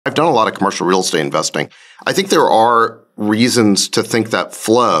I've done a lot of commercial real estate investing. I think there are reasons to think that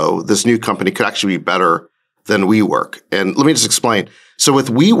Flow, this new company, could actually be better than WeWork. And let me just explain. So with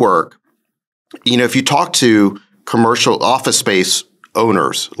WeWork, if you talk to commercial office space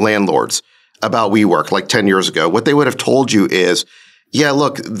owners, landlords about WeWork like 10 years ago, what they would have told you is, yeah,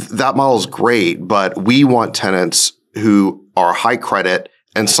 look, that model is great, but we want tenants who are high credit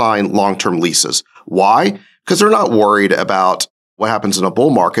and sign long-term leases. Why? Because they're not worried about what happens in a bull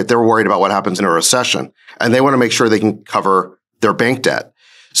market. They're worried about what happens in a recession, and they want to make sure they can cover their bank debt.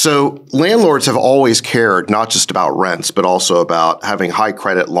 So landlords have always cared not just about rents, but also about having high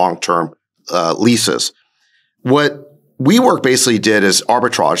credit long-term leases. What WeWork basically did is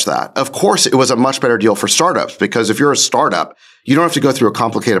arbitrage that. Of course, it was a much better deal for startups because if you're a startup, you don't have to go through a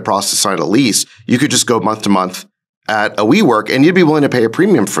complicated process to sign a lease. You could just go month to month at a WeWork and you'd be willing to pay a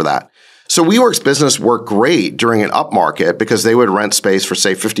premium for that. So WeWork's business worked great during an up market because they would rent space for,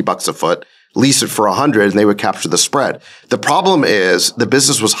 say, $50 a foot, lease it for $100, and they would capture the spread. The problem is the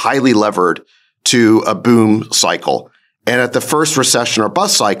business was highly levered to a boom cycle. And at the first recession or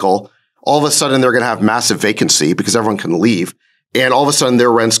bust cycle, all of a sudden they're going to have massive vacancy because everyone can leave. And all of a sudden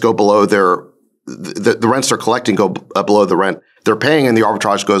their rents go below the rents they're collecting go below the rent they're paying, and the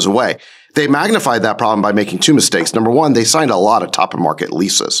arbitrage goes away. They magnified that problem by making two mistakes. Number one, they signed a lot of top of market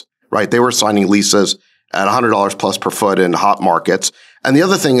leases, right? They were signing leases at $100 plus per foot in hot markets. And the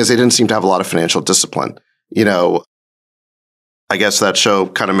other thing is they didn't seem to have a lot of financial discipline. I guess that show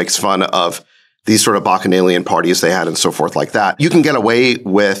kind of makes fun of these sort of bacchanalian parties they had and so forth like that. You can get away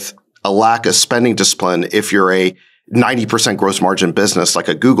with a lack of spending discipline if you're a 90% gross margin business like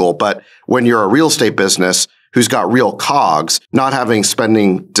a Google. But when you're a real estate business who's got real COGS, not having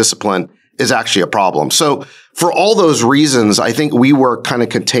spending discipline is actually a problem. So for all those reasons, I think WeWork kind of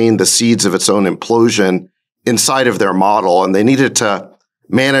contained the seeds of its own implosion inside of their model, and they needed to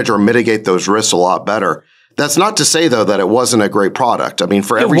manage or mitigate those risks a lot better. That's not to say, though, that it wasn't a great product. I mean,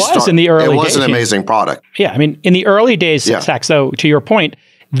 for every start, it was an amazing product. Yeah, I mean, in the early days, Sachs, though, to your point,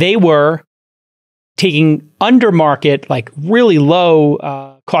 they were taking under market, like really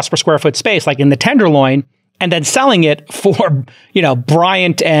low cost per square foot space, like in the Tenderloin, and then selling it for,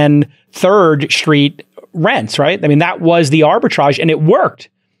 Bryant and 3rd Street rents, right? I mean, that was the arbitrage, and it worked.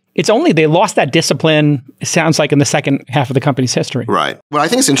 It's only they lost that discipline, it sounds like, in the second half of the company's history. Right. What I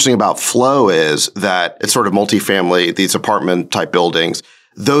think is interesting about Flow is that it's sort of multifamily, these apartment type buildings.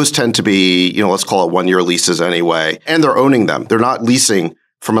 Those tend to be, let's call it 1-year leases anyway, and they're owning them. They're not leasing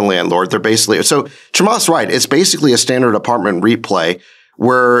from a landlord. They're basically, so Chamath's right. It's basically a standard apartment replay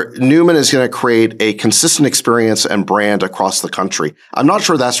where Neumann is going to create a consistent experience and brand across the country. I'm not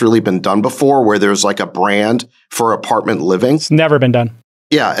sure that's really been done before, where there's like a brand for apartment living. It's never been done.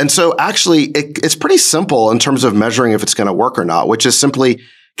 Yeah. And so actually it's pretty simple in terms of measuring if it's going to work or not, which is simply,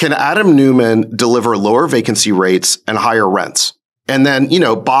 can Adam Neumann deliver lower vacancy rates and higher rents? And then,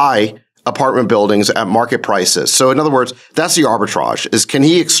 buy apartment buildings at market prices. So in other words, that's the arbitrage, is can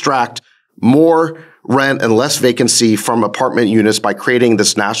he extract more rent and less vacancy from apartment units by creating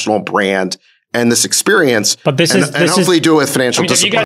this national brand and this experience, but this and hopefully do it with financial discipline.